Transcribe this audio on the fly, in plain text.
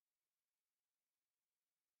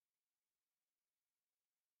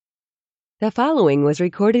The following was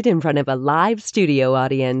recorded in front of a live studio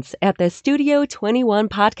audience at the Studio 21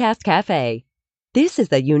 Podcast Cafe. This is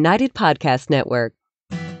the United Podcast Network.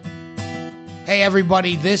 Hey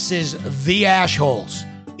everybody, this is the Ashholes.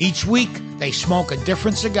 Each week, they smoke a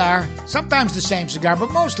different cigar, sometimes the same cigar, but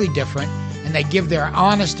mostly different, and they give their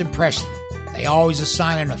honest impression. They always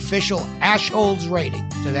assign an official Ashholes rating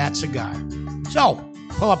to that cigar. So,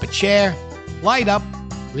 pull up a chair, light up,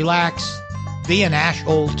 relax, be an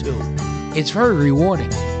Ashhole too. It's very rewarding.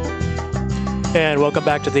 And welcome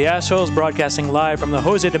back to the Ashholes, broadcasting live from the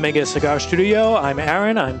Jose Dominguez Cigar Studio. I'm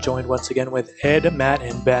Aaron. I'm joined once again with Ed, Matt,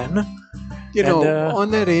 and Ben. You know,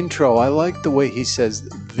 on that intro, I like the way he says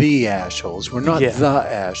the Ashholes. We're not the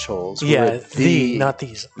Ashholes. Yeah, not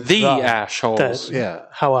these. The Ashholes. Yeah.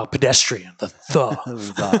 How pedestrian. The.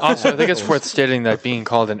 Also, I think it's worth stating that being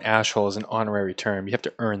called an Ashhole is an honorary term. You have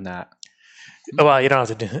to earn that. Well, you don't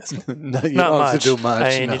have to do this. No, you don't have to do much.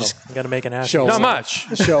 I mean, you just got to make an asshole. Not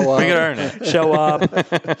much. Show up. We got to earn it. Show up.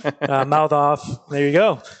 Mouth off. There you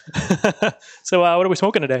go. So, what are we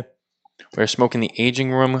smoking today? We're smoking the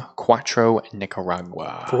Aging Room Quattro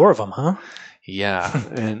Nicaragua. 4 of them, huh? Yeah.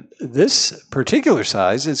 And this particular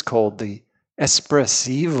size is called the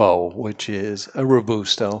Espressivo, which is a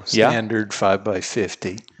Robusto, standard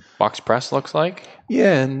 5x50. Box press looks like.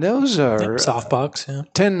 Yeah, and those are softbox. Yeah,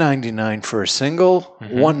 $10.99 for a single,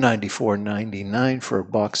 $194.99 for a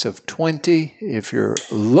box of 20. If your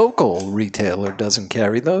local retailer doesn't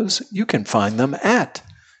carry those, you can find them at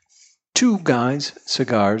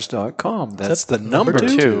twoguyscigars.com. That's the number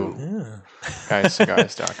 2. Yeah.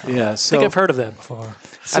 Guyscigars.com. Yeah, I think I've heard of that before.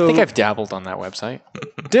 So I think I've dabbled on that website.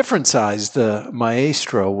 Different size. The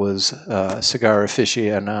Maestro was Cigar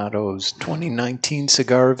Aficionado's 2019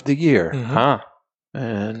 Cigar of the Year. Mm-hmm. Huh.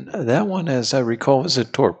 And that one, as I recall, was a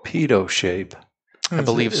torpedo shape. I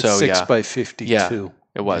believe so, 6x52. Yeah,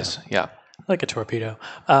 it was, yeah. Like a torpedo.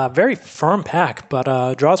 Very firm pack,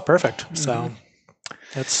 but draws perfect. So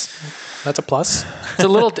that's a plus.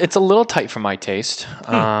 It's a little tight for my taste.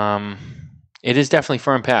 It is definitely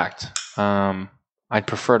firm packed. I'd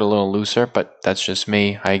prefer it a little looser, but that's just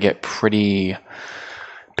me. I get pretty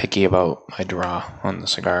picky about my draw on the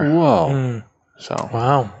cigar. Whoa. So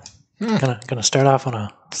wow. Gonna start off on a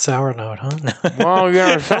sour note, huh? Well,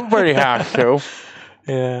 yeah, somebody has to.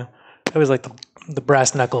 Yeah. It was like the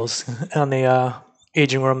brass knuckles on the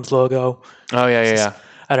Aging Room's logo. Oh, yeah.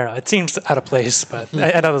 I don't know. It seems out of place, but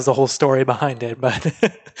I know there's a whole story behind it, but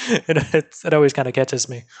it always kind of catches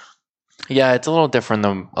me. Yeah, it's a little different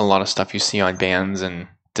than a lot of stuff you see on bands and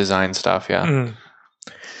design stuff, yeah. Mm.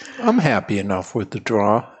 I'm happy enough with the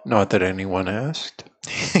draw. Not that anyone asked.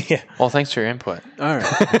 Yeah. Well, thanks for your input. All right.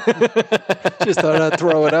 Just thought I'd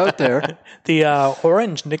throw it out there. The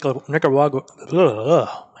orange Nicaragua.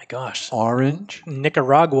 Oh my gosh. Orange?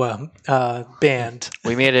 Nicaragua band.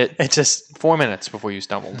 We made it. It's just 4 minutes before you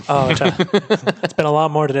stumbled. Oh, it's been a lot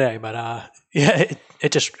more today, but yeah,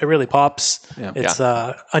 it really pops. Yeah. It's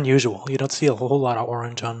unusual. You don't see a whole lot of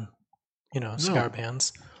orange on, cigar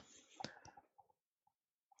bands.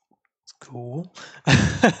 Cool.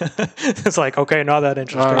 It's like, okay, not that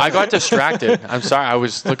interesting. I got distracted. I'm sorry. I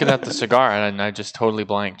was looking at the cigar and I just totally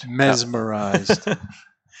blanked. Mesmerized. I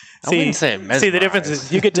wouldn't say mesmerized. See, the difference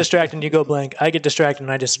is you get distracted and you go blank. I get distracted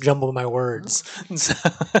and I just jumble my words.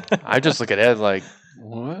 I just look at Ed like,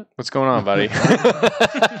 what's going on, buddy?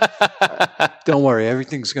 Don't worry.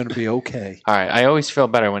 Everything's going to be okay. All right. I always feel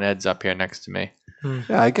better when Ed's up here next to me.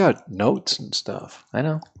 Yeah, I got notes and stuff. I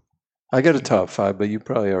know. I got a top 5, but you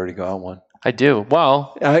probably already got one. I do.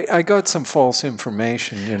 Well, I got some false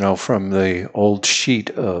information, from the old sheet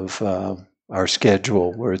of our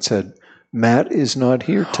schedule where it said Matt is not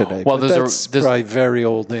here today. Well, but that's probably very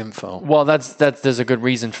old info. Well, there's a good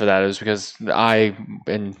reason for that. Is because I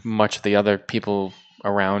and much of the other people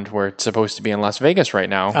around were supposed to be in Las Vegas right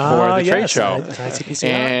now for the trade show,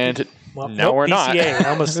 and we're not.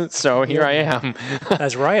 So here I am.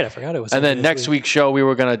 That's right. I forgot it was. And then next week's show, we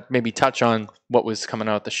were going to maybe touch on what was coming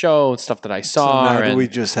out the show, stuff that I saw. So now do we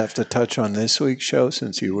just have to touch on this week's show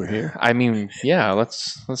since you were here? I mean, yeah,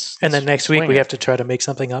 let's. And then next week we have to try to make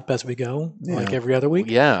something up as we go, like every other week.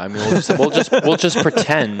 Yeah, I mean, we'll just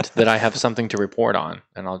pretend that I have something to report on,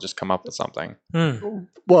 and I'll just come up with something.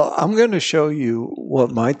 Well, I'm going to show you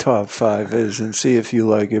what my top 5 is and see if you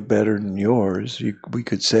like it better than yours. We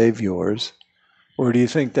could save yours. Or do you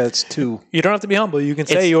think that's too... You don't have to be humble. You can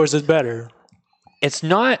say yours is better. It's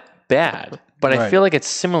not bad, but I feel like it's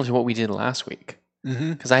similar to what we did last week.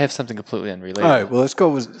 Because I have something completely unrelated. All right, well, let's go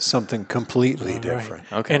with something completely different.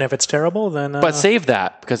 Right. Okay. And if it's terrible, then... but save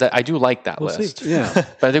that, because I do like that list. See. Yeah.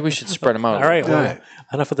 But I think we should spread them out. All right, well,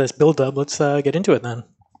 enough of this build-up. Let's get into it then.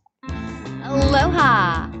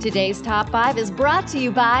 Aloha! Today's Top 5 is brought to you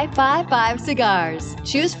by 55 Cigars.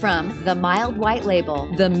 Choose from the mild white label,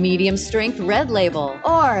 the medium strength red label,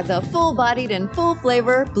 or the full-bodied and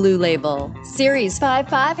full-flavor blue label. Series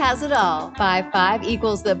 55 has it all. 55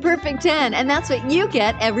 equals the perfect 10, and that's what you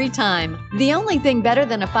get every time. The only thing better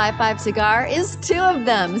than a 55 cigar is 2 of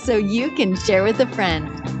them, so you can share with a friend.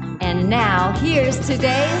 And now, here's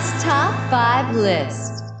today's Top 5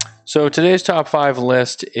 list. So today's top 5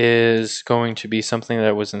 list is going to be something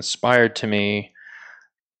that was inspired to me,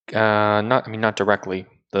 not directly.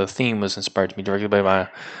 The theme was inspired to me directly by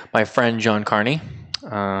my friend John Carney,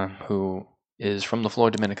 who is from the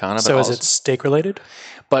Florida Dominicana. So is it steak related?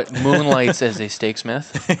 But moonlights as a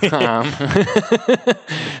steaksmith.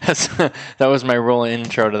 That was my real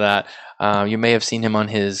intro to that. You may have seen him on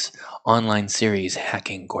his online series,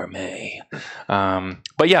 Hacking Gourmet.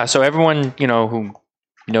 But yeah, so everyone, who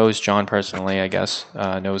knows John personally, I guess,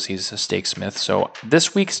 knows he's a steaksmith. So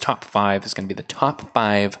this week's top 5 is going to be the top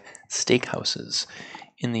 5 steakhouses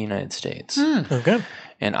in the United States. Okay.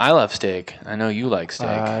 And I love steak. I know you like steak.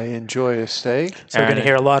 I enjoy a steak. So we're going to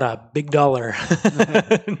hear a lot of big dollar.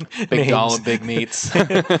 Big dollar, big meats.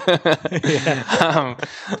 Yeah.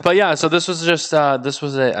 But yeah, so this was just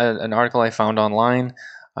an article I found online.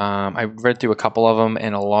 I read through a couple of them,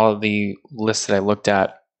 and a lot of the lists that I looked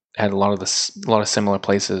at had a lot of similar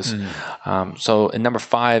places. So at number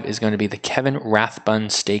 5 is going to be the Kevin Rathbun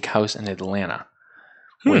Steakhouse in Atlanta,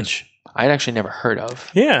 which I'd actually never heard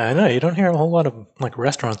of. Yeah, I know. You don't hear a whole lot of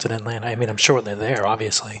restaurants in Atlanta. I mean, I'm sure they're there,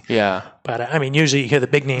 obviously. Yeah. But I mean, usually you hear the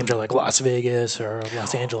big names are like Las Vegas or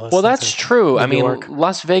Los Angeles. Well, that's true. I mean, York.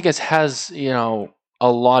 Las Vegas has, a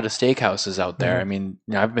lot of steakhouses out there. I mean,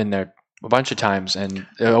 I've been there a bunch of times, and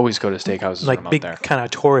I always go to steakhouses when I'm big out there. kind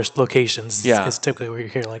of tourist locations. Yeah. Is typically where you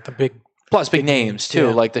hear the big. Plus big names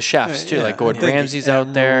too, like the chefs too, like Gordon Ramsay's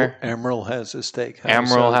out there. Emerald has a steakhouse.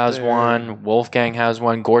 Emerald has one. Wolfgang has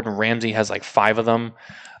one. Gordon Ramsay has 5 of them.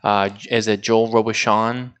 Is it Joel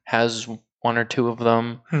Robuchon has 1 or 2 of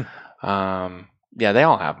them? Yeah, they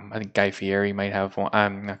all have them. I think Guy Fieri might have one.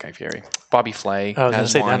 Not Guy Fieri. Bobby Flay. I was going to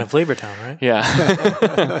say one. down in Flavortown, right? Yeah.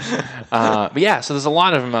 But yeah, so there's a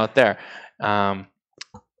lot of them out there.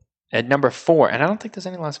 At number 4, and I don't think there's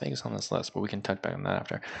any Las Vegas on this list, but we can touch back on that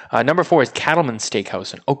after. Number 4 is Cattleman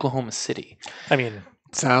Steakhouse in Oklahoma City. I mean,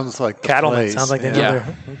 sounds like Cattleman sounds like they know.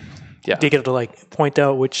 Yeah. Do you get to point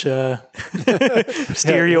out which steer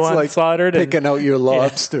you want slaughtered? Picking out your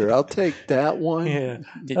lobster. I'll take that one. Yeah.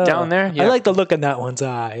 Down there? Yeah. I like the look in that one's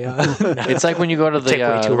eye. It's like when you go to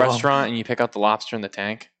the restaurant and you pick out the lobster in the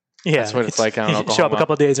tank. Yeah. That's what it's like in Oklahoma. Show up a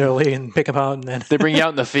couple of days early and pick them out. And then they bring you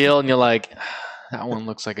out in the field and you're like, that one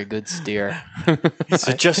looks like a good steer. Is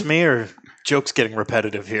it just me, or joke's getting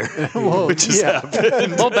repetitive here? Which has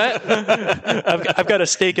happened. I'll bet. I've got a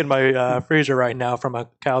steak in my freezer right now from a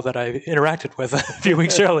cow that I interacted with a few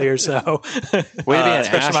weeks earlier. So, way to be an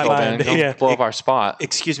asshole, man. Don't blow up our spot.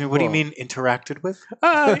 Excuse me, what do you mean interacted with?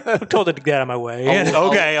 I told it to get out of my way.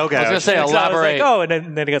 Okay. I was going to say, elaborate. So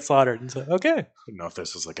and then it got slaughtered. And so, okay. I don't know if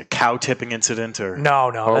this was a cow tipping incident or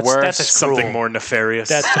no, that's something more nefarious.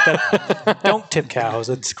 Don't tip cows.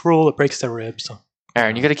 It's cruel. It breaks their ribs. So.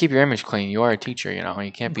 Aaron, you got to keep your image clean. You are a teacher,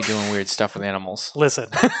 you can't be doing weird stuff with animals. Listen,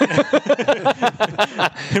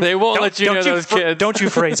 they won't let you know those kids. Don't you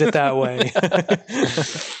phrase it that way.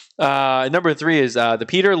 Number 3 is the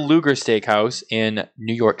Peter Luger Steakhouse in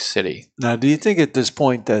New York City. Now, do you think at this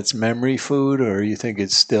point that's memory food, or you think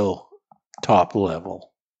it's still top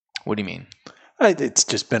level? What do you mean? It's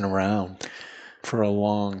just been around for a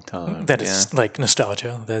long time. That is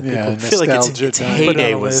nostalgia. That people feel like its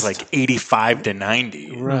heyday was 85 to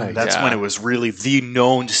 90. Right. That's when it was really the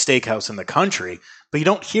known steakhouse in the country. But you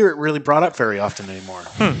don't hear it really brought up very often anymore.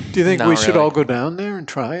 Do you think we should all go down there and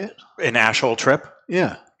try it? An Ashhole trip?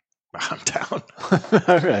 Yeah. I'm down.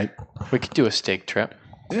 All right. We could do a steak trip.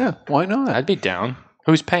 Yeah, why not? I'd be down.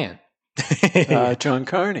 Who's paying? John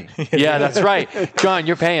Carney. Yeah, that's right. John,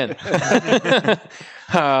 you're paying.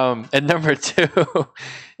 And number 2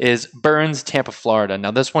 is Burns, Tampa, Florida.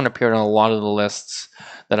 Now, this one appeared on a lot of the lists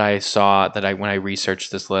that I saw when I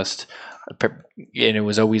researched this list, and it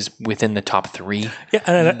was always within the top 3. Yeah,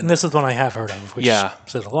 and this is one I have heard of, which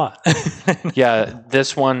says a lot. Yeah,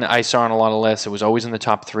 this one I saw on a lot of lists. It was always in the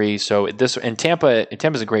top 3. So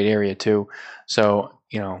Tampa's a great area too. So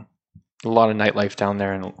a lot of nightlife down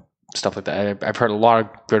there and stuff like that. I've heard a lot of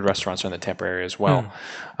good restaurants are in the Tampa area as well.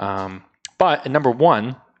 But at number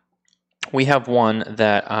 1, we have one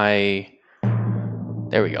that I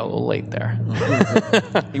There we go. A little late there.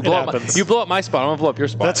 you blow up my spot. I'm going to blow up your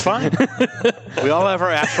spot. That's fine. We all have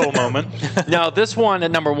our actual moment. Now, this one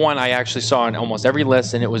at number 1, I actually saw in almost every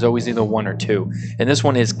list, and it was always either 1 or 2. And this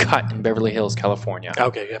one is Cut in Beverly Hills, California.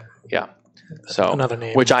 Okay, yeah. Yeah. So, another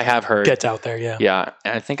name. Which I have heard. Gets out there, yeah. Yeah.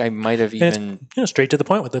 And I think I might have even... It's, straight to the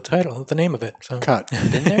point with the title, the name of it. So. Cut.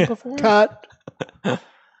 Been there before? Cut.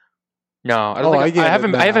 No, I don't think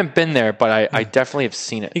I haven't been there, but I definitely have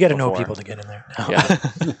seen it. You got to know people to get in there. No.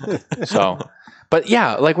 Yeah. So, but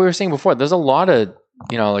yeah, like we were saying before, there's a lot of,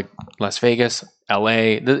 like Las Vegas,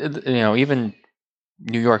 LA, even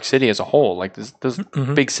New York City as a whole. Like there's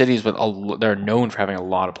big cities with they're known for having a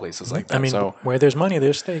lot of places like that. I mean, where there's money,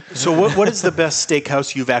 there's steak. So what is the best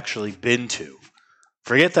steakhouse you've actually been to?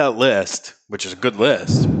 Forget that list, which is a good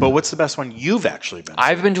list, but what's the best one you've actually been to?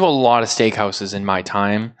 I've been to a lot of steakhouses in my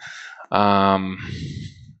time. That's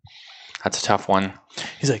a tough one.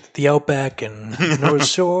 He's like the Outback and North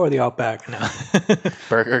Shore, or the Outback. No.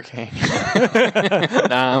 Burger King.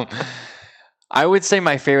 I would say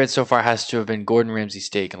my favorite so far has to have been Gordon Ramsay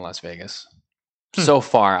Steak in Las Vegas. So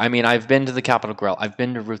far, I mean, I've been to the Capitol Grill, I've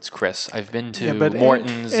been to Ruth's Chris, I've been to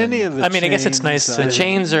Morton's. Any of the I guess it's nice the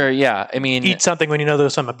chains are. Yeah, I mean, eat something when you know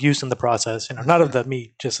there's some abuse in the process. Not of the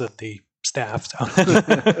meat, just of the staff. So.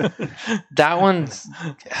 that one's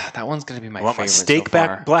going to be my favorite. I want my steak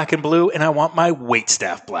back black and blue, and I want my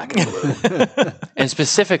waitstaff black and blue. And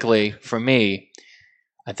specifically for me,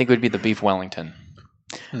 I think it would be the beef Wellington.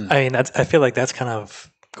 I mean, I feel like that's kind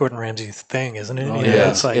of Gordon Ramsay's thing, isn't it? Oh,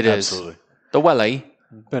 yeah, it's like, it is. Absolutely. The welly.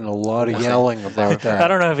 Been a lot of yelling about that. I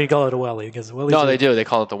don't know if you call it a welly because no, they do. They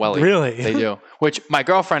call it the welly. Really? They do. Which my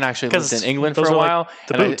girlfriend actually lived in England for a while. Like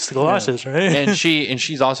the boots, the galoshes, right? And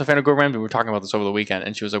she's also a fan of Gordon Ramsay. We were talking about this over the weekend,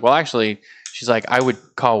 and she was like, "Well, actually, she's like, I would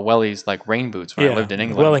call wellies like rain boots when I lived in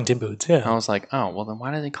England. Wellington boots, yeah." And I was like, "Oh, well, then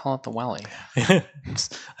why do they call it the welly?"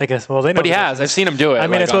 I guess. Well, they know. But he has. I've seen him do it. I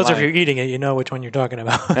mean, like, I suppose online. if you're eating it, you know which one you're talking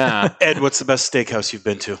about. Yeah. Ed, what's the best steakhouse you've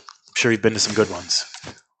been to? I'm sure you've been to some good ones.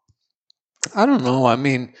 I don't know. I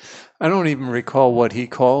mean, I don't even recall what he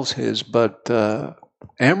calls his, but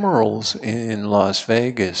Emerald's in Las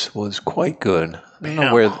Vegas was quite good. I don't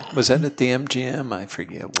know where was that at the MGM? I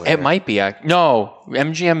forget where. It might be. No,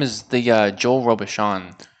 MGM is the Joel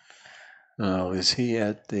Robuchon. Oh, is he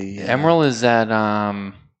at the Emerald is at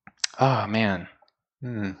oh man.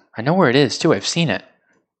 I know where it is too. I've seen it.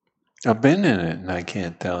 I've been in it and I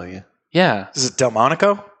can't tell you. Yeah. Is it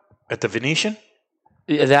Delmonico at the Venetian?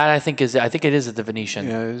 That I think it is at the Venetian.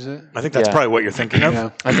 Yeah, is it? I think that's probably what you're thinking of. Yeah.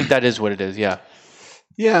 I think that is what it is. Yeah.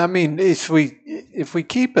 Yeah, I mean, if we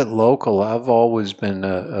keep it local, I've always been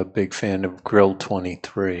a big fan of Grill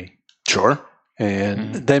 23. Sure.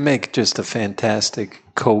 And they make just a fantastic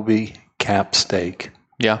Kobe cap steak.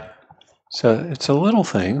 Yeah. So it's a little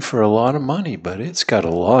thing for a lot of money, but it's got a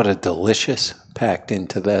lot of delicious packed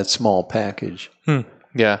into that small package.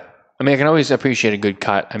 Yeah. I mean, I can always appreciate a good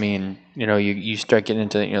cut. I mean, you start getting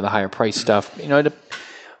into the higher price stuff,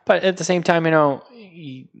 but at the same time,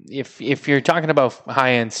 if you're talking about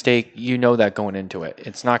high end steak, that going into it,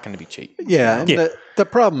 it's not going to be cheap. Yeah, and the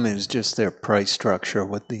problem is just their price structure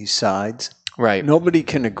with these sides. Right. Nobody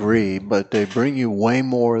can agree, but they bring you way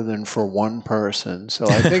more than for one person. So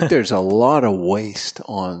I think there's a lot of waste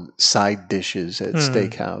on side dishes at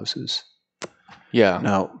steakhouses. Yeah.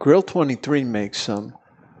 Now, Grill 23 makes some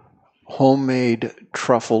homemade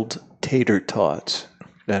truffled tater tots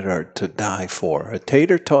that are to die for. A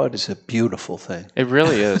tater tot is a beautiful thing. It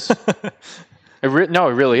really is. It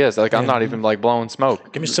really is. Like I'm not even like blowing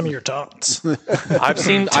smoke. Give me some of your tots. I've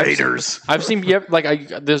seen taters. I've seen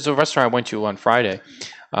there's a restaurant I went to on Friday,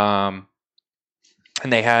 and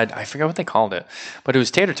they had I forget what they called it, but it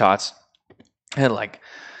was tater tots. It had like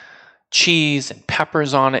cheese and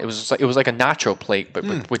peppers on it. It was like a nacho plate,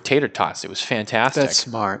 but with tater tots. It was fantastic. That's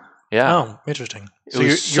smart. Yeah. Oh, interesting. It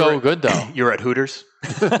was so good, though. You're at Hooters?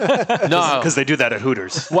 No. Because they do that at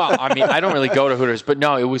Hooters. Well, I mean, I don't really go to Hooters, but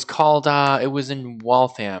no, it was called, it was in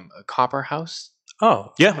Waltham, Copper House.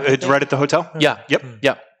 Oh. Yeah, it's right at the hotel. Yeah. Yep.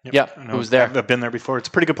 It was there. I've been there before. It's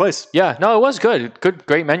a pretty good place. Yeah. No, it was good.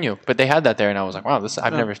 Great menu. But they had that there, and I was like, wow,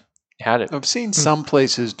 I've never had it. I've seen some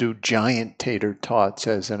places do giant tater tots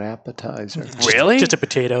as an appetizer. Really? Just a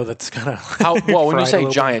potato that's kind of well, when you say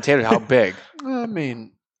giant tater, how big? I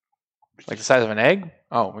mean, like the size of an egg?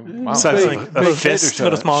 Oh, wow. Size of a fist. A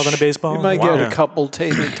little smaller than a baseball. You might get a couple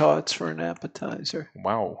tater tots for an appetizer.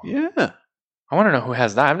 Wow. Yeah. I want to know who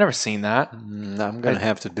has that. I've never seen that. I'm going to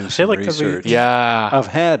have to do some research. Yeah. I've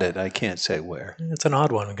had it. I can't say where. It's an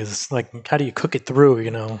odd one because it's like, how do you cook it through,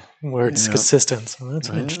 where it's consistent? So that's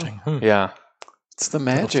interesting. Yeah. It's the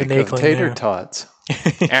magic of tater tots.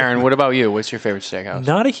 Aaron, what about you? What's your favorite steakhouse?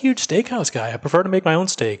 Not a huge steakhouse guy. I prefer to make my own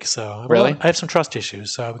steak. So Really? I have some trust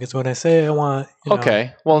issues. So because when I say I want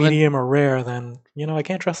medium or rare, then I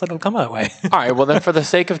can't trust that it'll come that way. All right. Well, then for the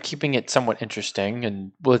sake of keeping it somewhat interesting,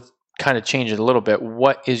 and we'll kind of change it a little bit.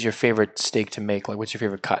 What is your favorite steak to make? Like, what's your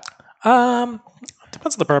favorite cut?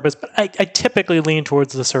 Depends on the purpose, but I typically lean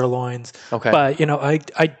towards the sirloins. Okay. But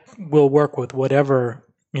I will work with whatever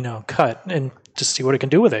cut and just see what I can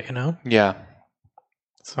do with it. Yeah.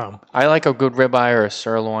 So I like a good ribeye or a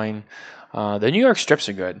sirloin. The New York strips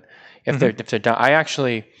are good if they're done.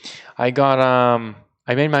 I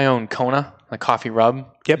made my own Kona, like coffee rub.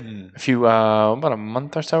 Yep. About a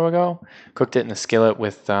month or so ago. Cooked it in the skillet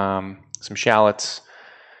with some shallots,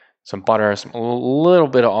 some butter, a little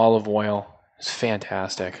bit of olive oil. It's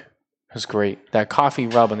fantastic. It was great. That coffee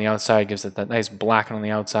rub on the outside gives it that nice blacken on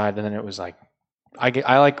the outside, and then it was like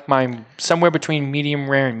I like mine somewhere between medium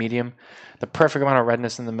rare and medium. The perfect amount of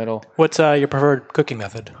redness in the middle. What's your preferred cooking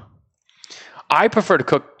method? I prefer to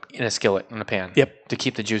cook in a skillet, in a pan. Yep. To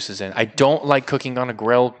keep the juices in. I don't like cooking on a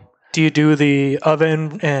grill. Do you do the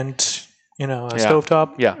oven and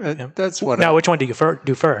stovetop? Yeah. That's what. Now, which one do you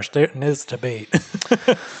do first? There's debate.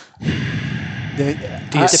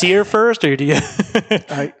 Do you sear first, or do you?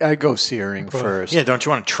 I go searing first. Yeah, don't you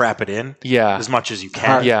want to trap it in? Yeah. As much as you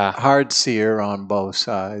can. Hard sear on both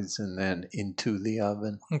sides, and then into the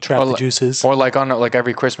oven. Trap the juices. Or like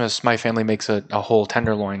every Christmas, my family makes a whole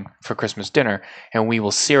tenderloin for Christmas dinner, and we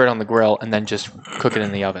will sear it on the grill and then just cook it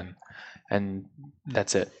in the oven, and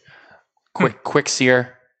that's it. Quick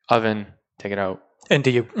sear, oven, take it out. And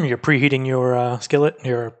you're preheating your skillet,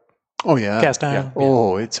 your cast iron? Yeah.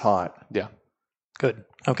 Oh, it's hot. Yeah. Good.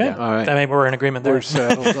 Okay. Yeah. All right. I mean, we're in agreement there. We're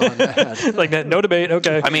settled on that. Like that, no debate.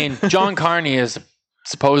 Okay. I mean, John Carney is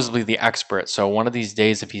supposedly the expert. So one of these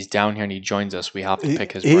days, if he's down here and he joins us, we have to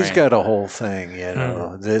pick his brain. He's got a whole thing,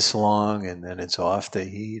 this long, and then it's off the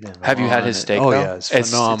heat. And have you had his steak? Oh, though? yeah, it's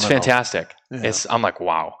phenomenal. It's fantastic. Yeah. I'm like,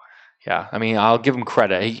 wow. Yeah. I mean, I'll give him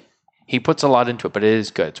credit. He puts a lot into it, but it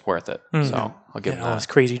is good. It's worth it. So I'll give him that. It's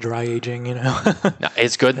crazy dry aging, No,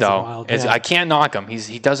 it's good though. Wild, I can't knock him.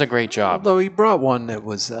 He does a great job. Although he brought one that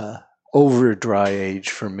was over dry age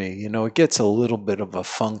for me. It gets a little bit of a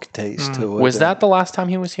funk taste to it. Was that the last time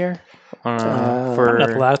he was here? Not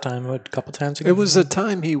the last time, but a couple times ago. It was the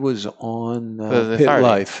time he was on the Pit Authority.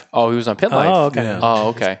 Life. Oh, he was on Pit Life. Oh, okay. Yeah. Oh,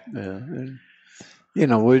 okay. Yeah.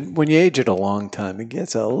 When you age it a long time, it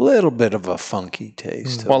gets a little bit of a funky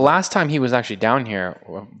taste. Well, last time he was actually down here,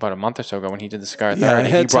 about a month or so ago, when he did the Cigar Yeah, Authority,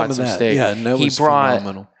 he brought some steak. Yeah, and that was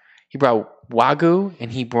phenomenal. He brought Wagyu, and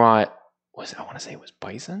he brought, I want to say it was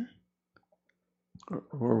bison?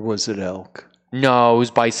 Or was it elk? No, it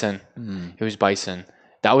was bison. It was bison.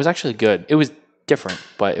 That was actually good. It was different,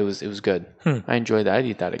 but it was good. I enjoyed that. I'd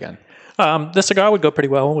eat that again. The cigar would go pretty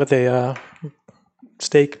well with a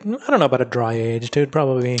steak. I don't know about a dry aged. It would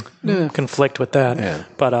probably conflict with that. Yeah.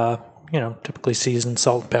 But typically seasoned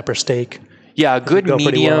salt and pepper steak. Yeah, a good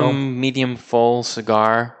well. medium full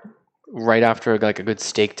cigar right after like a good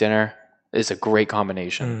steak dinner is a great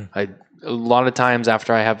combination. A lot of times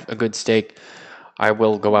after I have a good steak, I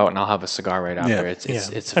will go out and I'll have a cigar right after. Yeah.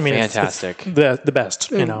 It's fantastic. It's the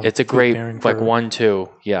best. It's a great 1-2.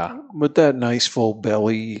 Yeah. With that nice full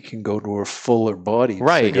belly, you can go to a fuller body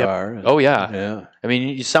cigar. Yep. Oh yeah. I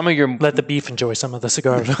mean, some of your let the beef enjoy some of the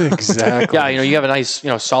cigars. Exactly. Yeah, you have a nice,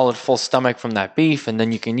 solid full stomach from that beef, and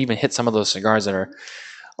then you can even hit some of those cigars that are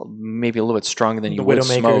maybe a little bit stronger than you would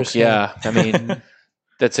smoke. Yeah. I mean,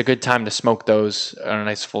 that's a good time to smoke those on a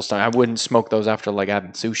nice full stomach. I wouldn't smoke those after like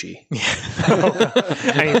having sushi.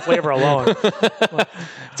 I mean, flavor alone.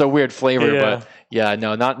 It's a weird flavor, but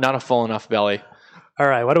not a full enough belly. All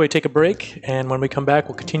right, why don't we take a break? And when we come back,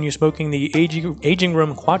 we'll continue smoking the Aging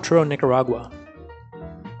Room Quattro Nicaragua.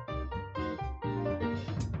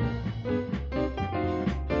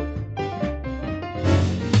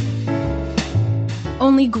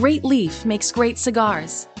 Only Great Leaf makes great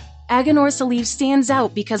cigars. Aganorsa Leaf stands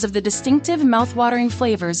out because of the distinctive mouth-watering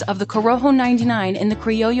flavors of the Corojo 99 and the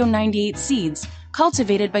Criollo 98 seeds,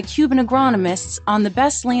 cultivated by Cuban agronomists on the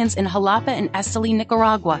best lands in Jalapa and Esteli,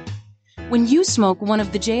 Nicaragua. When you smoke one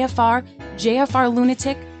of the JFR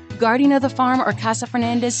Lunatic, Guardian of the Farm, or Casa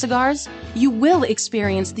Fernandez cigars, you will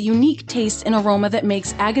experience the unique taste and aroma that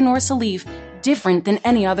makes Aganorsa Leaf different than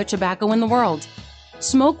any other tobacco in the world.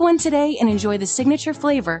 Smoke one today and enjoy the signature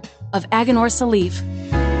flavor of Aganorsa Leaf.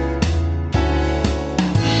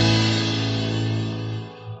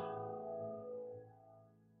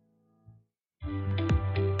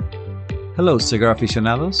 Hello, cigar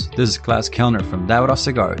aficionados. This is Klaus Kellner from Davidoff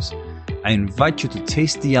Cigars. I invite you to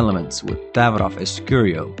taste the elements with Davidoff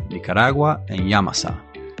Escurio, Nicaragua, and Yamasa.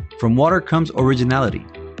 From water comes originality.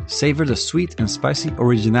 Savor the sweet and spicy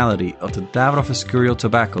originality of the Davidoff Escurio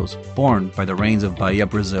tobaccos born by the rains of Bahia,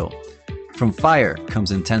 Brazil. From fire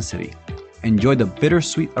comes intensity. Enjoy the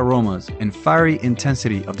bittersweet aromas and fiery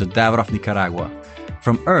intensity of the Davidoff Nicaragua.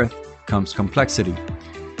 From earth comes complexity.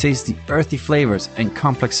 Taste the earthy flavors and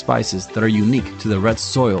complex spices that are unique to the red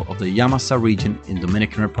soil of the Yamasa region in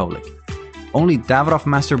Dominican Republic. Only Davidoff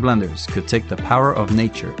Master Blenders could take the power of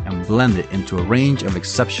nature and blend it into a range of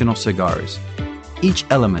exceptional cigars. Each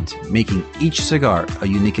element making each cigar a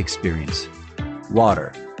unique experience.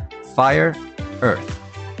 Water, fire, earth.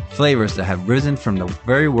 Flavors that have risen from the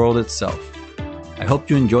very world itself. I hope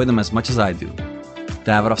you enjoy them as much as I do.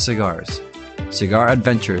 Davidoff Cigars. Cigar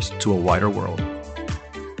adventures to a wider world.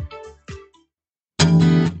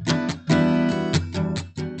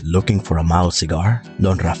 Looking for a mild cigar?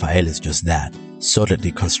 Don Rafael is just that.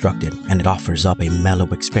 Solidly constructed, and it offers up a mellow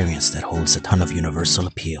experience that holds a ton of universal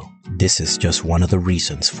appeal. This is just one of the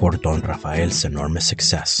reasons for Don Rafael's enormous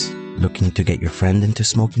success. Looking to get your friend into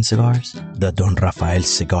smoking cigars? The Don Rafael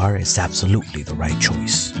cigar is absolutely the right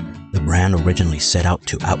choice. The brand originally set out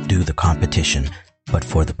to outdo the competition, but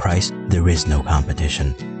for the price, there is no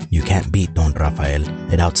competition. You can't beat Don Rafael,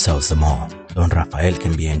 it outsells them all. Don Rafael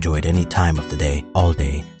can be enjoyed any time of the day, all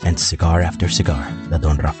day, and cigar after cigar. The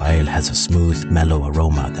Don Rafael has a smooth, mellow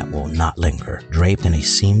aroma that will not linger. Draped in a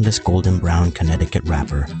seamless golden brown Connecticut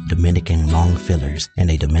wrapper, Dominican long fillers,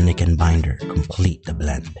 and a Dominican binder complete the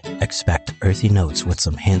blend. Expect earthy notes with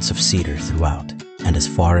some hints of cedar throughout. And as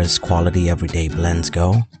far as quality everyday blends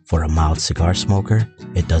go, for a mild cigar smoker,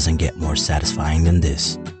 it doesn't get more satisfying than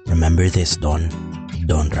this. Remember this, Don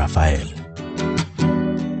Rafael.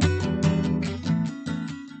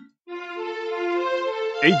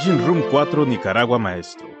 Aging Room Quattro Nicaragua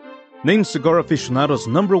Maestro. Named Cigar Aficionado's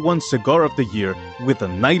 #1 cigar of the year with a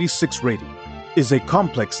 96 rating, is a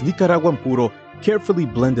complex Nicaraguan puro carefully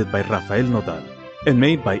blended by Rafael Nodal and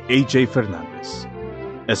made by A.J. Fernandez.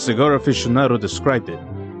 As Cigar Aficionado described it,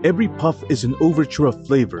 every puff is an overture of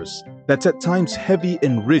flavors that's at times heavy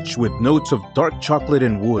and rich with notes of dark chocolate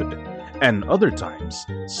and wood, and other times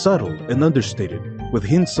subtle and understated with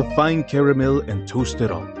hints of fine caramel and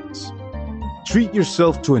toasted almonds. Treat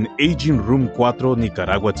yourself to an Aging Room Quattro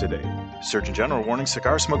Nicaragua today. Surgeon General warning: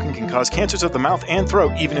 cigar smoking can cause cancers of the mouth and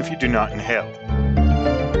throat even if you do not inhale.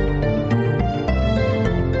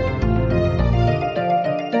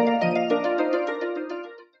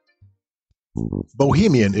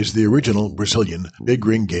 Bohemian is the original Brazilian big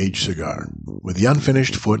ring gauge cigar, with the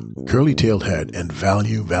unfinished foot, curly-tailed head, and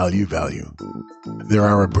value. There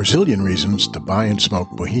are a Brazilian reasons to buy and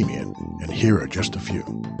smoke Bohemian, and here are just a few.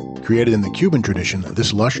 Created in the Cuban tradition,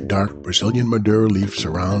 this lush, dark Brazilian Maduro leaf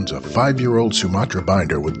surrounds a 5-year-old Sumatra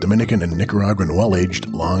binder with Dominican and Nicaraguan well-aged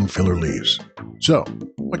long filler leaves. So,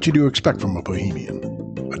 what do you expect from a Bohemian?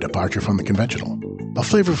 A departure from the conventional. A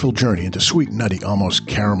flavorful journey into sweet, nutty, almost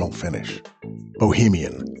caramel finish.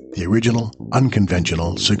 Bohemian, the original,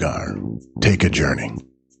 unconventional cigar. Take a journey.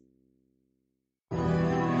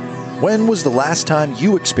 When was the last time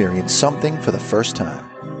you experienced something for the first time?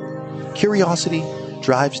 Curiosity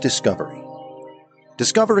drives discovery.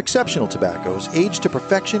 Discover exceptional tobaccos aged to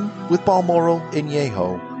perfection with Balmoral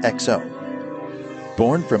Añejo XO.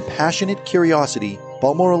 Born from passionate curiosity,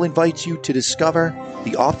 Balmoral invites you to discover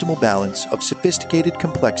the optimal balance of sophisticated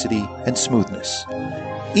complexity and smoothness.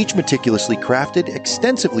 Each meticulously crafted,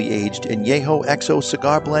 extensively aged Añejo XO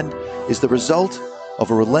cigar blend is the result of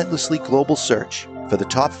a relentlessly global search for the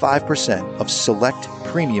top 5% of select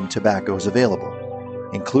premium tobaccos available,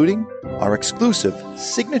 including our exclusive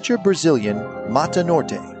signature Brazilian Mata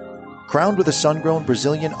Norte. Crowned with a sun-grown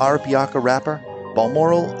Brazilian Arapiaca wrapper,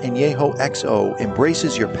 Balmoral Añejo XO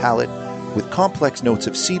embraces your palate with complex notes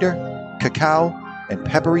of cedar, cacao, and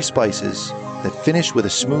peppery spices that finish with a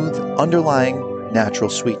smooth, underlying, natural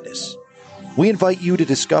sweetness. We invite you to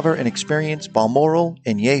discover and experience Balmoral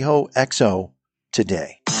Añejo XO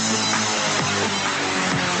today.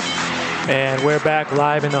 And we're back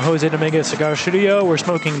live in the Jose Dominguez Cigar Studio. We're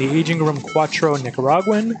smoking the Aging Room Quattro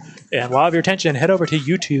Nicaraguan. And while I have your attention, head over to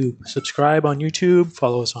YouTube. Subscribe on YouTube.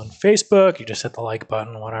 Follow us on Facebook. You just hit the like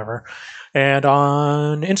button, whatever. And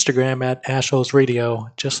on Instagram at Ashholes Radio.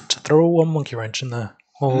 Just to throw a monkey wrench in the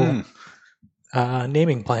whole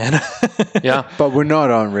naming plan. Yeah, but we're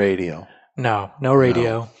not on radio. No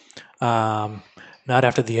radio. No. Not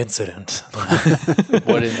after the incident.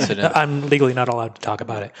 What incident? I'm legally not allowed to talk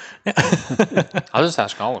about it. I'll just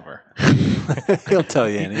ask Oliver. He'll tell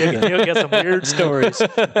you anything. He'll get some weird stories.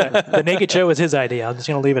 The Naked Show was his idea. I'm just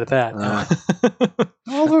going to leave it at that.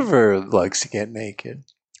 Oliver likes to get naked.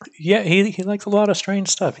 Yeah, he likes a lot of strange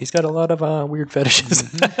stuff. He's got a lot of weird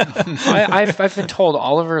fetishes. I've been told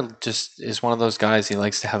Oliver just is one of those guys. He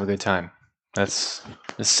likes to have a good time. That's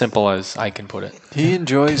as simple as I can put it. He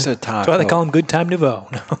enjoys a taco. That's why they call him Good Time Nouveau.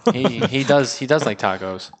 he does like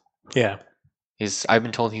tacos. Yeah. I've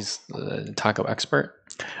been told he's a taco expert.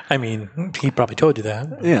 I mean, he probably told you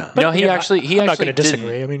that. Yeah. But no, he actually I'm not going to disagree.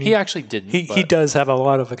 Didn't. I mean, he actually didn't. He does have a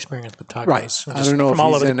lot of experience with tacos. Right. I don't know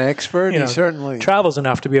if he's an expert. He certainly travels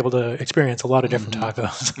enough to be able to experience a lot of different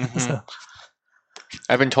tacos. Mm-hmm. So.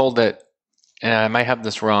 I've been told that, and I might have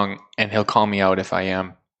this wrong, and he'll call me out if I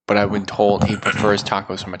am, but I've been told he prefers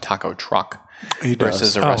tacos from a taco truck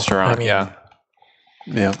versus a restaurant.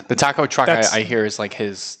 Yeah. The taco truck I hear is like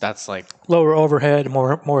that's like lower overhead,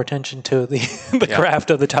 more attention to the craft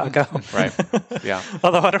of the taco. Right. Yeah.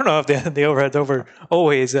 Although I don't know if the overhead's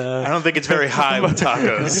always. I don't think it's very high with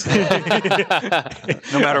tacos.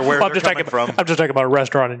 No matter where they're coming from. I'm just talking about a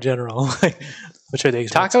restaurant in general.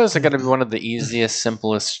 Tacos are going to be one of the easiest,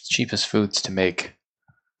 simplest, cheapest foods to make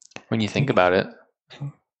when you think about it.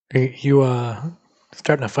 You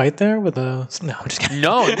starting a fight there with a... No, I'm just kidding.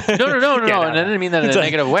 No. And I didn't mean that in a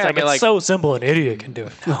negative way. It's so simple, an idiot can do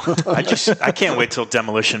it. I can't wait till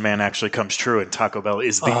Demolition Man actually comes true and Taco Bell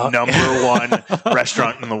is the number 1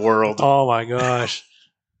 restaurant in the world. Oh my gosh.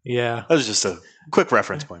 Yeah. That was just a quick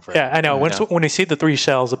reference point for I know. When we see the 3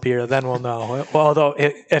 shells appear, then we'll know. Well, although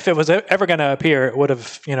if it was ever going to appear, it would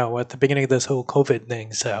have, at the beginning of this whole COVID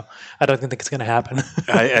thing. So I don't think it's going to happen.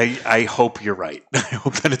 I hope you're right. I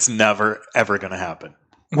hope that it's never, ever going to happen.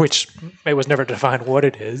 Which it was never defined what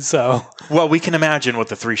it is. So, well, we can imagine what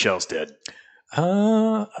the 3 shells did.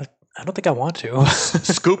 I don't think I want to.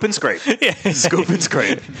 Scoop and scrape. Scoop and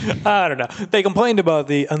scrape. I don't know. They complained about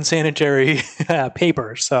the unsanitary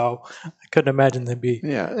paper, so I couldn't imagine they'd be.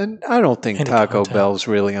 Yeah, and I don't think Taco Bell's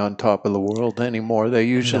really on top of the world anymore. They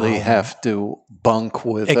usually have to bunk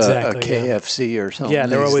with a KFC or something. Yeah,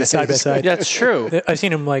 they're always side by side. Yeah, that's true. I've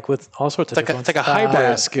seen him with all sorts of different ones. It's like a hybrid.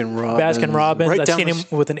 Baskin Robbins. I've seen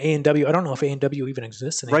him with an A&W. I don't know if A&W even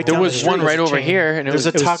exists anymore. Right, there was one right over here. And there's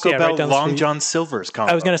a Taco Bell Long John Silver's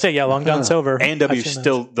combo. I was going to say, Long John Silver. A&W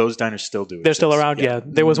those diners still do it. They're still around, yeah.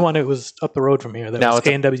 There was one, it was up the road from here. That was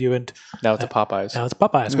A&W. Now it's a Popeyes. Now it's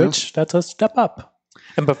Popeyes, which that's a step up.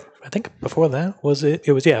 And I think before that, it was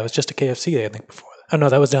just a KFC, I think, before that. Oh, no,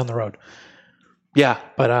 that was down the road. Yeah.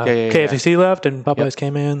 But KFC left and Popeyes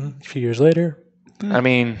came in a few years later. I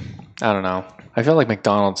mean, I don't know. I feel like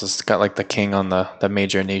McDonald's has got like the king on the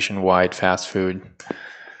major nationwide fast food.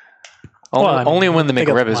 Only when the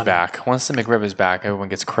McRib is back. Once the McRib is back, everyone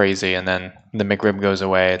gets crazy, and then the McRib goes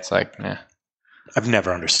away. It's like, nah. I've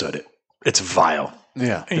never understood it. It's vile.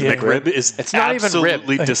 Yeah. The McRib is it's not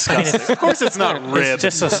absolutely even rib. disgusting. Of course it's not rib. It's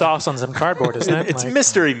just a sauce on some cardboard, isn't it? It's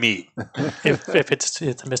mystery meat. If it's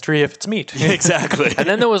a mystery if it's meat. Exactly. And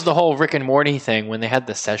then there was the whole Rick and Morty thing when they had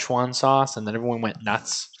the Szechuan sauce, and then everyone went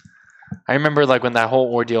nuts. I remember when that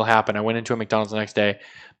whole ordeal happened, I went into a McDonald's the next day.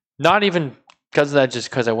 Not even because of that, just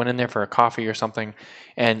because I went in there for a coffee or something,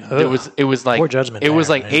 and it was like poor judgment. It was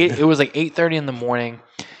like 8:30 in the morning,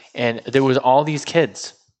 and there was all these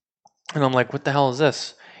kids, and I'm like, what the hell is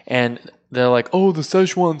this? And they're like, oh, the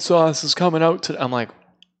Szechuan sauce is coming out today. I'm like,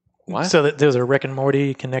 what? So there's a Rick and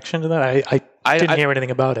Morty connection to that. I didn't hear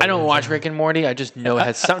anything about it. I don't watch Rick and Morty. I just know it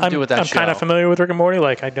has something to do with that show. I'm kind of familiar with Rick and Morty.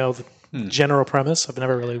 Like I know the general premise. I've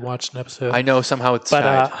never really watched an episode. I know somehow it's.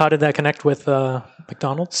 But how did that connect with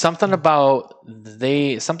McDonald's? Something about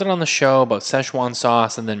something on the show about Szechuan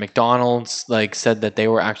sauce, and then McDonald's said that they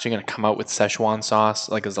were actually going to come out with Szechuan sauce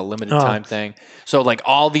as a limited time thing. So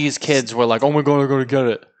all these kids were like, "Oh my god, I got to get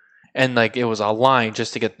it," and it was a line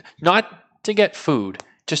just to get not to get food,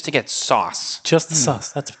 just to get sauce. Just the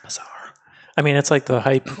sauce. That's bizarre. I mean, it's like the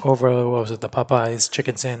hype over, the Popeyes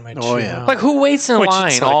chicken sandwich. Oh, yeah. Who waits in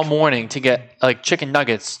line all morning to get, chicken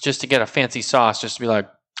nuggets just to get a fancy sauce, just to be like,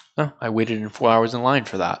 oh, I waited 4 hours in line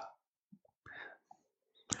for that.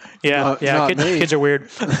 Yeah, kids are weird.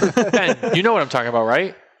 Ben, you know what I'm talking about,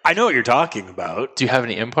 right? I know what you're talking about. Do you have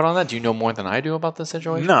any input on that? Do you know more than I do about this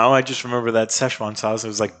situation? No, I just remember that Szechuan sauce. It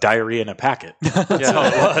was like diarrhea in a packet. That's all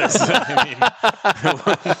it was. I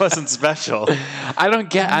mean, it wasn't special. I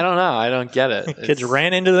don't know. I don't get it. Kids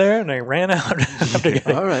ran into there and they ran out.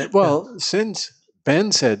 All right. Well, since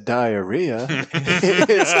Ben said diarrhea,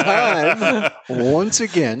 it's time once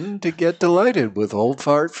again to get delighted with Old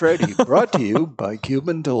Fart Freddy, brought to you by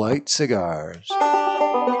Cuban Delight Cigars.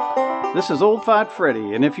 This is Old Fart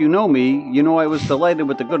Freddy, and if you know me, you know I was delighted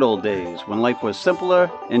with the good old days when life was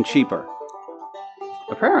simpler and cheaper.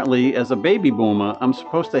 Apparently, as a baby boomer, I'm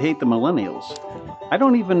supposed to hate the millennials. I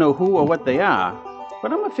don't even know who or what they are,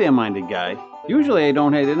 but I'm a fair-minded guy. Usually I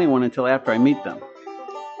don't hate anyone until after I meet them.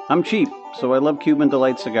 I'm cheap, so I love Cuban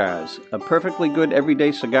Delight cigars. A perfectly good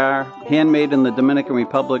everyday cigar, handmade in the Dominican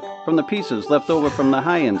Republic from the pieces left over from the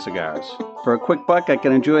high-end cigars. For a quick buck, I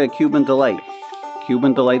can enjoy a Cuban Delight.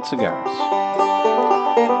 Cuban Delight cigars.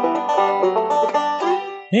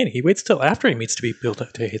 Man, he waits till after he meets to be built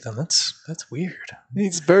up to hate them. That's weird.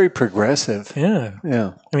 He's very progressive. Yeah.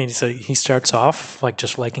 Yeah. I mean, so he starts off like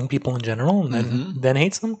just liking people in general and then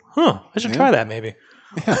hates them? Huh. I should try that maybe.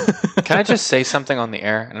 Yeah. Can I just say something on the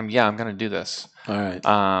air? And I'm going to do this. All right.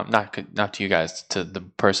 Not to you guys, to the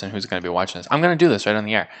person who's going to be watching this. I'm going to do this right on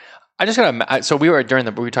the air. I just got so we were talking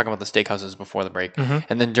about the steakhouses before the break,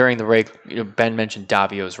 and then during the break, Ben mentioned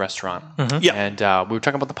Davio's restaurant, and we were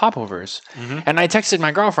talking about the popovers, and I texted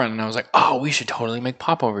my girlfriend and I was like, "Oh, we should totally make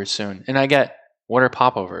popovers soon." And I get, "What are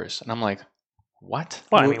popovers?" And I'm like, "What?"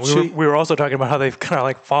 Well, I mean, we were also talking about how they've kind of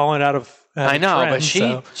like fallen out of. I know,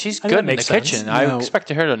 trend, but she's good in the kitchen. No, I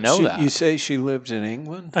expected her to know that. You say she lived in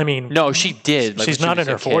England? I mean, no, she did. She's not in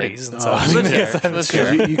her 40s.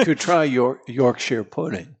 You could try Yorkshire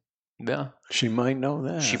pudding. Yeah. She might know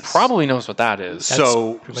that. She probably knows what that is.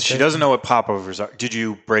 So she doesn't know what popovers are. Did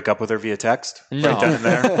you break up with her via text? No. Right down in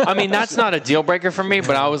there? I mean, that's not a deal breaker for me,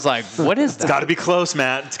 but I was like, what is that? It's got to be close,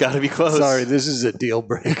 Matt. It's got to be close. Sorry, this is a deal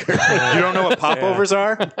breaker. You don't know what popovers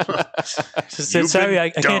are? Sorry, I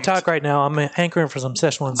can't talk right now. I'm hankering for some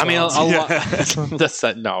Szechuan sauce. I mean, that's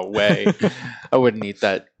no way. I wouldn't eat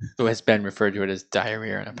that. Who has been referred to it as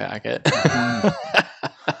diarrhea in a packet.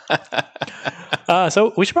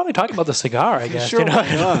 So we should probably talk about the cigar, I guess. Sure,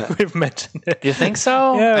 why not? We've mentioned it. You think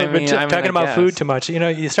so? Yeah, we've been talking about food too much.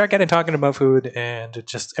 You start talking about food and it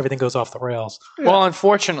just everything goes off the rails. Well,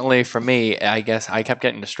 unfortunately for me, I guess I kept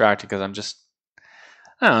getting distracted because I'm just,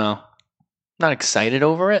 I don't know, not excited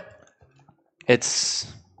over it.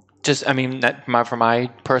 It's just, I mean, for my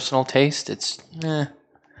personal taste, it's not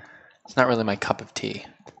really my cup of tea.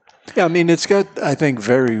 Yeah, I mean, it's got, I think,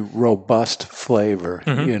 very robust flavor,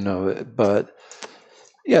 but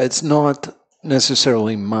yeah, it's not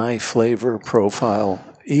necessarily my flavor profile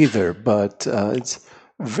either, but it's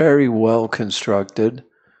very well constructed.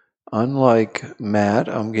 Unlike Matt,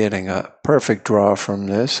 I'm getting a perfect draw from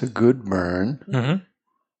this, a good burn. Mm-hmm.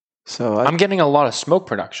 So I'm getting a lot of smoke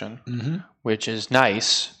production, which is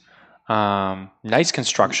nice. Nice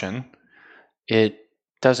construction. It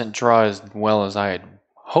doesn't draw as well as I had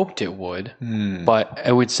hoped it would, but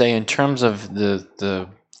I would say in terms of the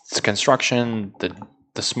construction,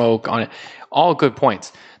 the smoke on it, all good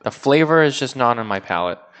points. The flavor is just not on my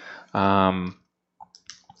palate.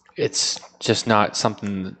 It's just not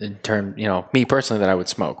something in terms, me personally, that I would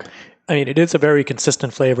smoke. I mean, it is a very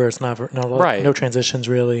consistent flavor. It's no transitions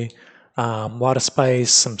really. A lot of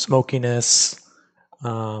spice, some smokiness.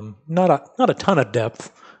 Not a ton of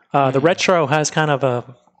depth. The retro has kind of a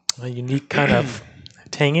unique kind of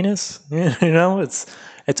tanginess.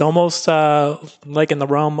 It's almost like in the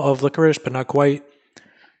realm of licorice, but not quite.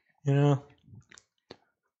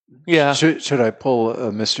 Yeah. Should I pull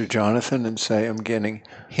Mr. Jonathan and say I'm getting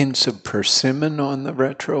hints of persimmon on the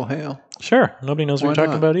retro hail? Sure. Nobody knows what you're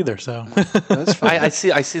talking about either. So that's fine. I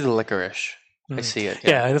see the licorice. I see it.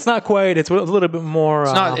 Yeah, it's not quite. It's a little bit more.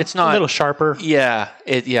 It's not a little sharper. Yeah.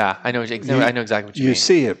 I know exactly what you mean. You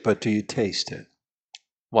see it, but do you taste it?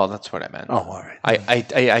 Well, that's what I meant. Oh, all right.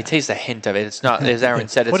 I taste a hint of it. It's not, as Aaron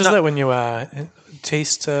said. It's what is that when you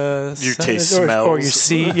taste? You taste smells, or you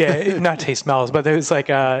see? Yeah, not taste smells, but there's like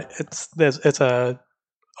it's a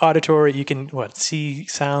auditory. You can see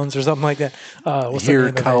sounds or something like that.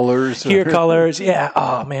 Hear colors. Hear colors. Yeah.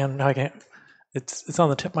 Oh man, I can't. It's on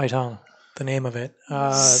the tip of my tongue. The name of it.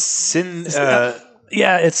 Yeah,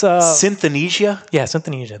 it's Synthenesia. Yeah,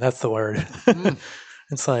 Synthenesia. That's the word.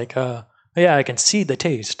 It's like. Yeah, I can see the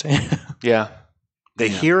taste. Yeah. They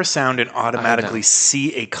hear a sound and automatically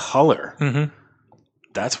see a color. Mm-hmm.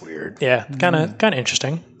 That's weird. Yeah, kind of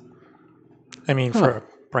interesting. I mean, for a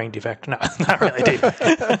brain defect. No, not really deep.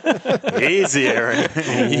 Easy, Aaron.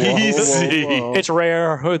 Easy. Whoa. It's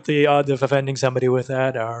rare. The odds of offending somebody with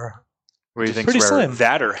that are what do you think pretty slim.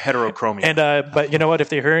 That or heterochromia? And but you know what? If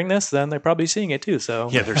they're hearing this, then they're probably seeing it too. So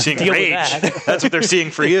yeah, they're seeing rage. That's what they're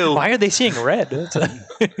seeing for you. Why are they seeing red?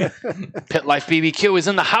 Pit Life BBQ is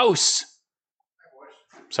in the house.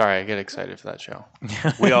 Sorry, I get excited for that show.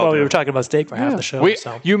 We were talking about steak for half the show.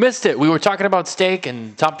 You missed it. We were talking about steak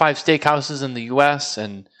and top 5 steakhouses in the U.S.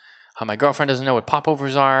 and how my girlfriend doesn't know what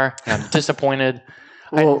popovers are. And I'm disappointed.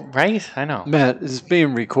 Right? I know. Matt, it's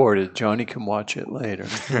being recorded. Johnny can watch it later.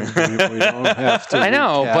 we don't have to. I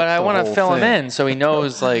know, but I want to fill him thing. in so he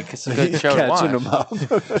knows like it's a good show to watch. Him up.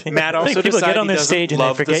 Matt also people get on this this stage and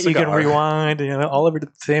they forget you can rewind. All over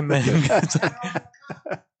the same thing.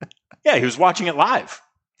 Yeah, he was watching it live.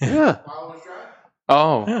 Yeah.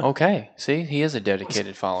 Oh, okay. See, he is a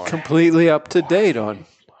dedicated follower. Completely up to date on.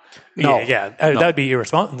 No. That would be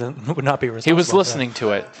irresponsible. Would not be responsible. He was listening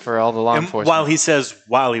to it for all the law enforcement. While he says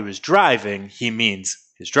while he was driving, he means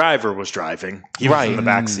his driver was driving. He was in the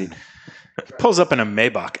back seat. He pulls up in a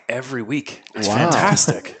Maybach every week. It's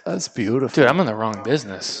fantastic. That's beautiful. Dude, I'm in the wrong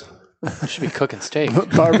business. I should be cooking steak.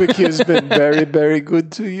 Barbecue's been very, very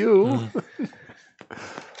good to you.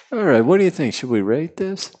 All right, what do you think? Should we rate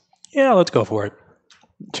this? Yeah, let's go for it.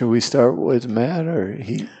 Should we start with Matt or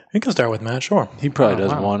he? We can start with Matt, sure. He probably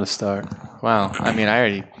doesn't want to start. Wow. I mean, I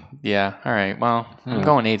already... Yeah, all right. Well, I'm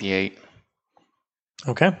going 88.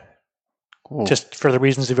 Okay. Cool. Just for the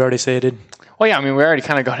reasons you've already stated. Well, yeah, I mean, we already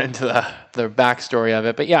kind of got into the backstory of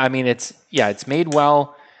it. But yeah, I mean, it's made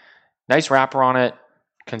well. Nice wrapper on it.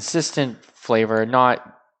 Consistent flavor.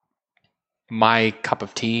 Not my cup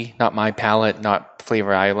of tea. Not my palate. Not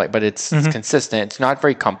flavor I like. But it's consistent. It's not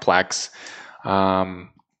very complex.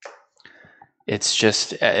 It's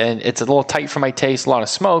just, and it's a little tight for my taste. A lot of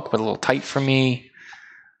smoke, but a little tight for me.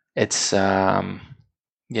 It's, I'm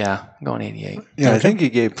going 88. Yeah, I think you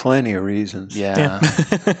gave plenty of reasons. Yeah.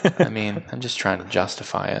 I mean, I'm just trying to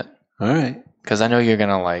justify it. All right. Because I know you're going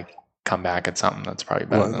to come back at something that's probably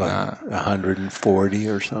better than that. 140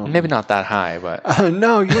 or something. Maybe not that high, but.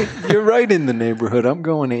 No, you're right in the neighborhood. I'm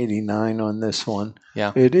going 89 on this one.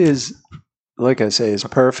 Yeah. It is, like I say, it's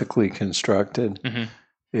perfectly constructed. Mm-hmm.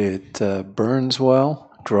 It burns well,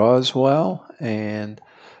 draws well, and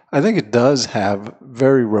I think it does have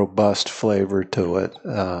very robust flavor to it.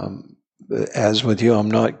 As with you, I'm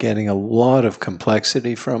not getting a lot of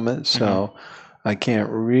complexity from it, so I can't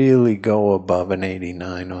really go above an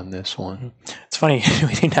 89 on this one. It's funny,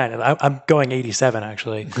 89. I'm going 87,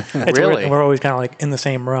 actually. Really? We're always kind of in the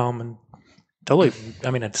same realm. And totally,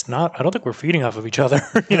 I mean, it's not, I don't think we're feeding off of each other,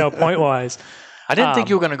 point-wise. I didn't think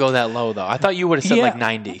you were going to go that low, though. I thought you would have said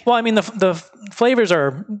 90. Well, I mean, the flavors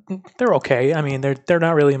they're okay. I mean, they're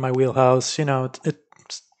not really in my wheelhouse.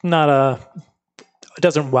 It's not it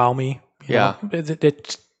doesn't wow me.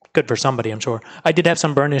 It's good for somebody, I'm sure. I did have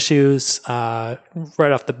some burn issues right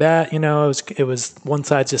off the bat. It was one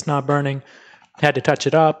side's just not burning. Had to touch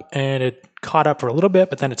it up, and it caught up for a little bit,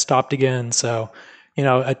 but then it stopped again. So,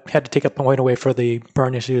 I had to take a point away for the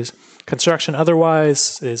burn issues. Construction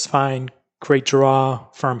otherwise is fine. Great draw,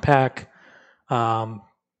 firm pack. But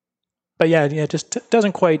it just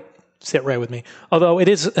doesn't quite sit right with me. Although it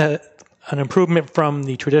is an improvement from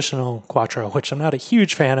the traditional Quattro, which I'm not a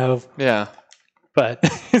huge fan of. Yeah. But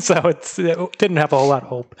so it didn't have a whole lot of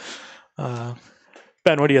hope.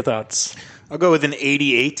 Ben, what are your thoughts? I'll go with an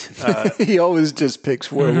 88. He always just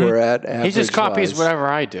picks where we're at. He just copies whatever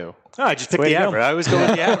I do. No, I just picked the average. I always go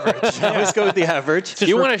with the average. I always go with the average.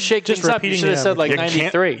 You want to shake things up, you should have said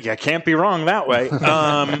 93. You can't be wrong that way.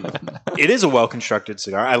 It is a well-constructed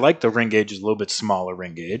cigar. I like the ring gauge. It's a little bit smaller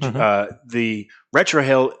ring gauge. The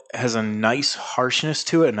retrohale has a nice harshness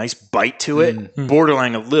to it, a nice bite to it,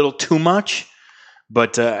 borderline a little too much.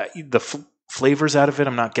 But the flavors out of it,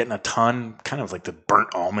 I'm not getting a ton. Kind of like the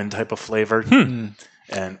burnt almond type of flavor.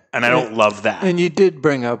 And I don't love that. And you did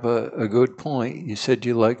bring up a good point. You said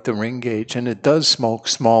you like the ring gauge, and it does smoke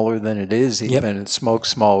smaller than it is even. It smokes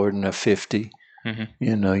smaller than a 50.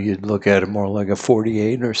 You'd look at it more like a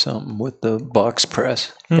 48 or something with the box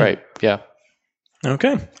press. Right, yeah.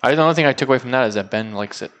 Okay. The only thing I took away from that is that Ben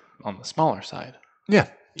likes it on the smaller side. Yeah.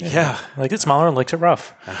 Yeah, like it smaller and likes it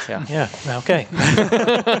rough. Yeah. Okay.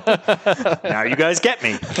 Now you guys get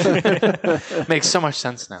me. Makes so much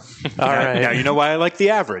sense now. All right. Now you know why I like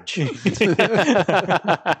the average.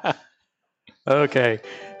 Okay.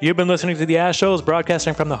 You've been listening to the Ashholes,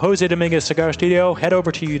 broadcasting from the Jose Dominguez Cigar Studio. Head over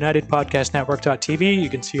to UnitedPodcastNetwork.tv. You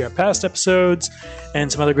can see our past episodes and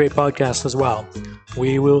some other great podcasts as well.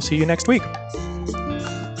 We will see you next week.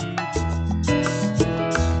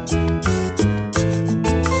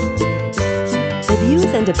 Views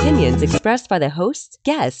and opinions expressed by the hosts,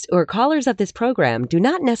 guests, or callers of this program do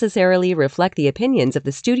not necessarily reflect the opinions of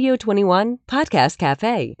the Studio 21 Podcast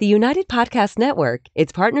Cafe, the United Podcast Network,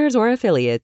 its partners, or affiliates.